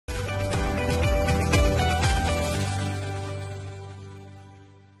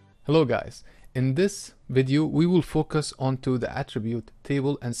Hello guys, in this video we will focus onto the attribute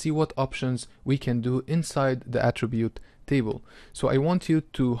table and see what options we can do inside the attribute table. So I want you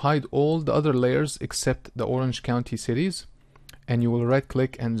to hide all the other layers except the Orange County cities, and you will right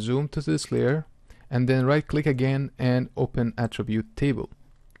click and zoom to this layer and then right click again and open attribute table.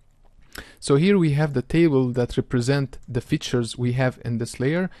 So here we have the table that represent the features we have in this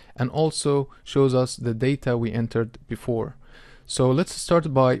layer and also shows us the data we entered before. So let's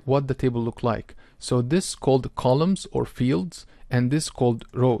start by what the table look like. So this called columns or fields, and this called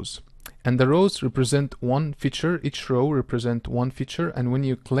rows. And the rows represent one feature. Each row represent one feature, and when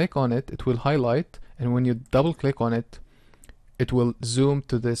you click on it, it will highlight, and when you double click on it, it will zoom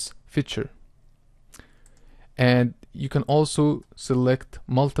to this feature. And you can also select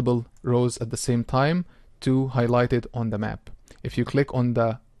multiple rows at the same time to highlight it on the map. If you click on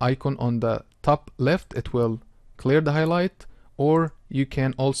the icon on the top left, it will clear the highlight, or you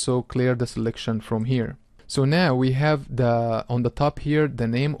can also clear the selection from here. So now we have on the top here the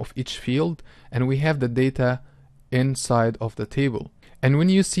name of each field, and we have the data inside of the table. And when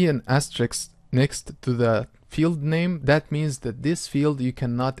you see an asterisk next to the field name, that means that this field you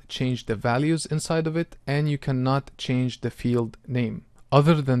cannot change the values inside of it, and you cannot change the field name.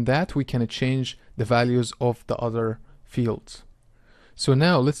 Other than that, we can change the values of the other fields. So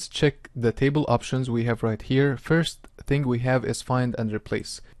now let's check the table options we have right here. First thing we have is find and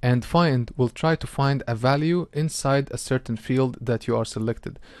replace. And find will try to find a value inside a certain field that you are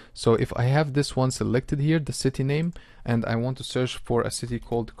selected. So if I have this one selected here, the city name, and I want to search for a city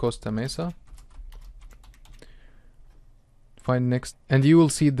called Costa Mesa, find next, and you will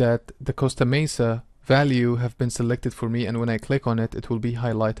see that the Costa Mesa value have been selected for me, and when I click on it, it will be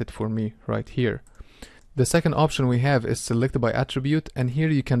highlighted for me right here. The second option we have is select by attribute, and here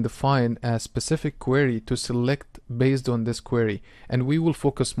you can define a specific query to select based on this query, and we will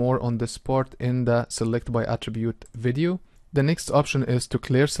focus more on this part in the select by attribute video. The next option is to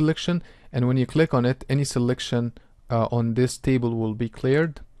clear selection, and when you click on it, any selection on this table will be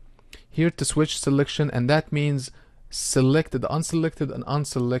cleared. Here to switch selection, and that means select the unselected and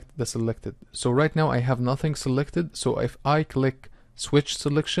unselect the selected. So right now I have nothing selected, so if I click switch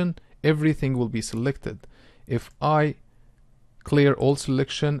selection, everything will be selected. If I clear all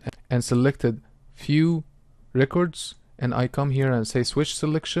selection and selected few records, and I come here and say switch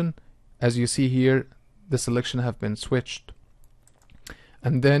selection, as you see here, the selection have been switched.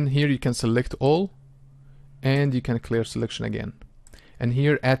 And then here you can select all, and you can clear selection again. And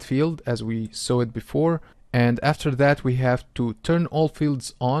here add field, as we saw it before, and after that we have to turn all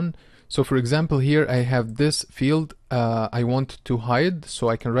fields on. So for example, here I have this field I want to hide, so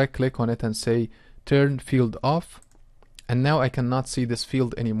I can right click on it and say turn field off, and now I cannot see this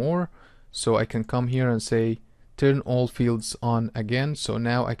field anymore, so I can come here and say turn all fields on again, so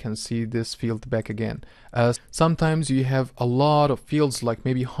now I can see this field back again. Sometimes you have a lot of fields, like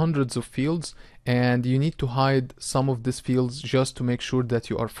maybe hundreds of fields, and you need to hide some of these fields just to make sure that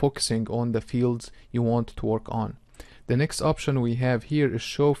you are focusing on the fields you want to work on. The next option we have here is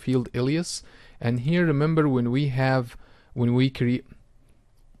show field alias, and here remember when we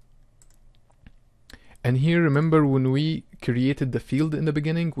created the field in the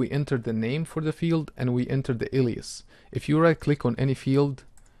beginning, we entered the name for the field and we entered the alias. If you right click on any field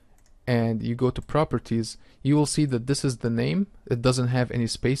and you go to properties, you will see that this is the name, it doesn't have any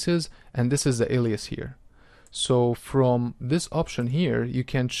spaces, and this is the alias here. So from this option here, you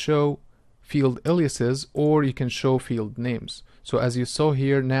can show field aliases, or you can show field names. So as you saw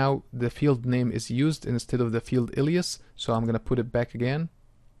here, now the field name is used instead of the field alias, so I'm gonna put it back again,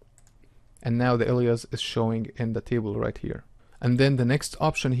 and now the alias is showing in the table right here. And then the next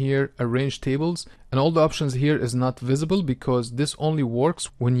option here, arrange tables, and all the options here is not visible because this only works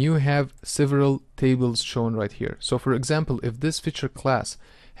when you have several tables shown right here. So for example, if this feature class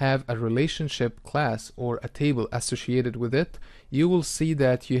have a relationship class or a table associated with it, you will see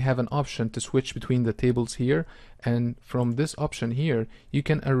that you have an option to switch between the tables here, and from this option here you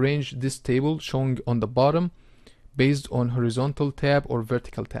can arrange this table showing on the bottom based on horizontal tab or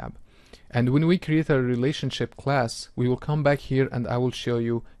vertical tab. And when we create a relationship class, we will come back here and I will show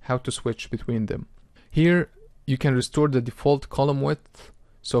you how to switch between them. Here you can restore the default column width.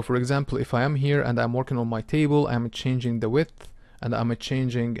 So for example, if I am here and I'm working on my table, I'm changing the width and I'm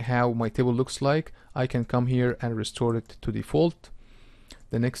changing how my table looks like, I can come here and restore it to default.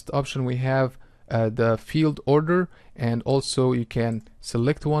 The next option we have the field order, and also you can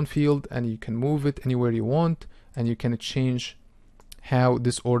select one field and you can move it anywhere you want, and you can change how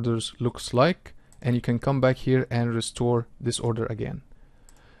this orders looks like, and you can come back here and restore this order again.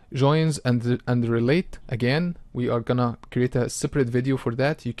 Joins and relate, again, we are gonna create a separate video for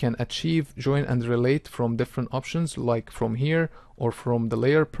that. You can achieve join and relate from different options, like from here, or from the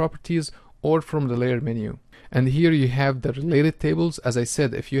layer properties, or from the layer menu. And here you have the related tables. As I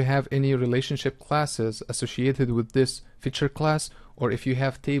said, if you have any relationship classes associated with this feature class, or if you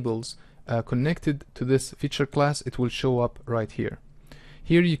have tables connected to this feature class, it will show up right here.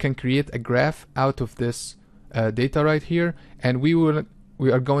 Here you can create a graph out of this data right here, and we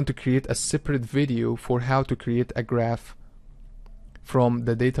are going to create a separate video for how to create a graph from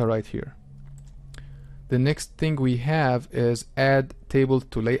the data right here. The next thing we have is add table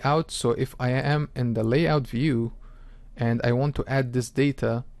to layout. So if I am in the layout view and I want to add this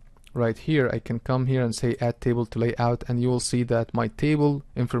data right here, I can come here and say add table to layout, and you will see that my table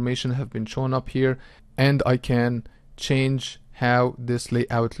information have been shown up here, and I can change how this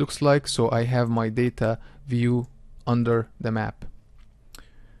layout looks like. So I have my data view under the map.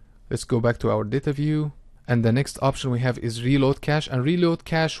 Let's go back to our data view, and the next option we have is reload cache, and reload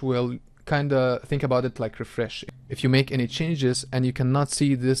cache will kind of think about it like refresh. If you make any changes and you cannot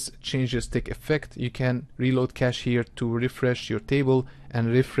see this changes take effect, you can reload cache here to refresh your table and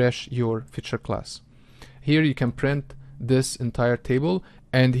refresh your feature class. Here you can print this entire table,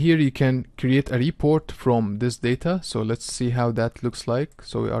 and here you can create a report from this data. So let's see how that looks like.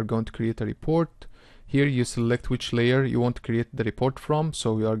 So we are going to create a report. Here you select which layer you want to create the report from.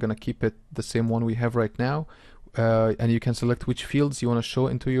 So we are going to keep it the same one we have right now. And you can select which fields you want to show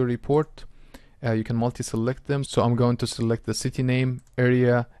into your report. You can multi-select them. So I'm going to select the city name,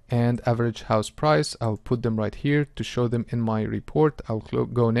 area, and average house price. I'll put them right here to show them in my report. I'll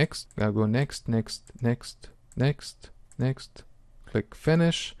go next. I'll go next, next, next, next, next. Click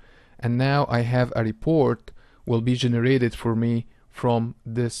finish. And now I have a report will be generated for me from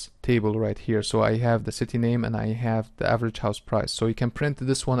this table right here. So I have the city name and I have the average house price. So you can print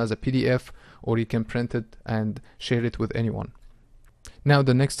this one as a PDF, or you can print it and share it with anyone. Now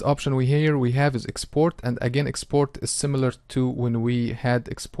the next option we have is export, and again export is similar to when we had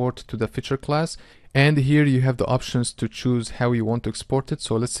export to the feature class, and here you have the options to choose how you want to export it.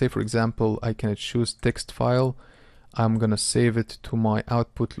 So let's say, for example, I can choose text file. I'm gonna save it to my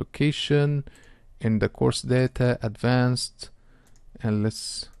output location in the course data advanced, and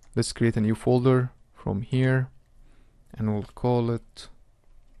let's create a new folder from here, and we'll call it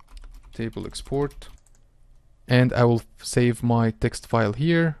table export, and I will save my text file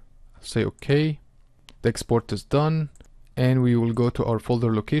here. Say OK. The export is done, and we will go to our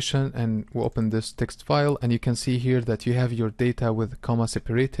folder location and we'll open this text file, and you can see here that you have your data with comma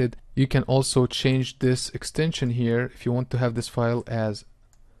separated. You can also change this extension here. If you want to have this file as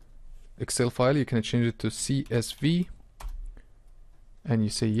Excel file, you can change it to CSV, and you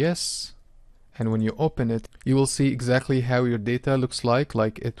say yes, and when you open it, you will see exactly how your data looks like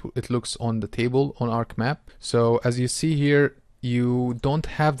it looks on the table on ArcMap. So as you see here, you don't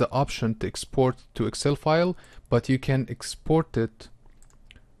have the option to export to Excel file, but you can export it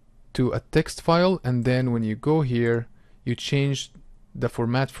to a text file, and then when you go here, you change the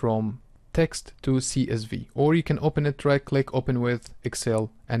format from text to CSV, or you can open it, right click, open with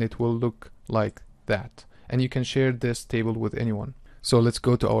Excel, and it will look like that, and you can share this table with anyone. So let's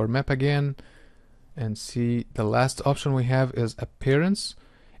go to our map again and see the last option we have is appearance.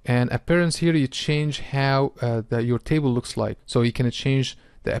 And appearance, here you change how your table looks like. So you can change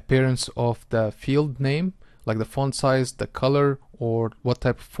the appearance of the field name, like the font size, the color, or what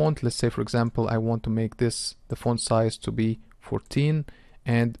type of font. Let's say, for example, I want to make this the font size to be 14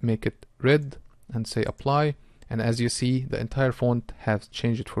 and make it red, and say apply. And as you see, the entire font has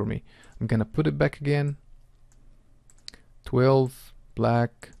changed it for me. I'm gonna put it back again, 12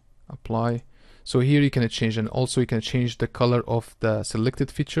 black, apply. So here you can change, and also you can change the color of the selected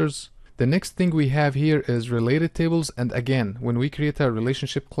features. The next thing we have here is related tables, and again, when we create a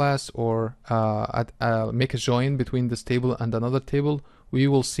relationship class or make a join between this table and another table, we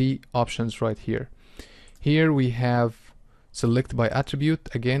will see options right here. Here we have select by attribute,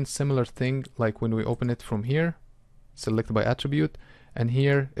 again similar thing like when we open it from here, select by attribute, and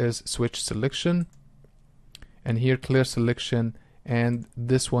here is switch selection, and here clear selection, and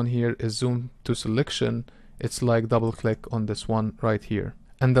this one here is zoom to selection. It's like double click on this one right here.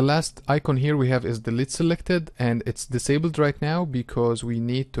 And the last icon here we have is delete selected, and it's disabled right now because we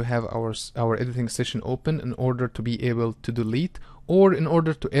need to have our editing session open in order to be able to delete, or in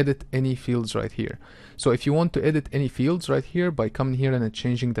order to edit any fields right here. So if you want to edit any fields right here by coming here and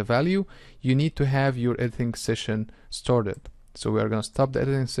changing the value, you need to have your editing session started. So we are going to stop the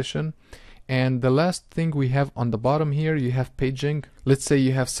editing session, And the last thing we have on the bottom here, you have paging. Let's say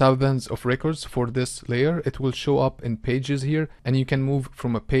you have thousands of records for this layer. It will show up in pages here, and you can move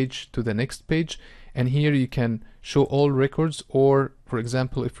from a page to the next page. And here you can show all records, or for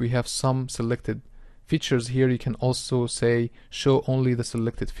example, if we have some selected features here, you can also say show only the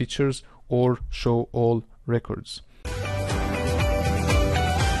selected features or show all records.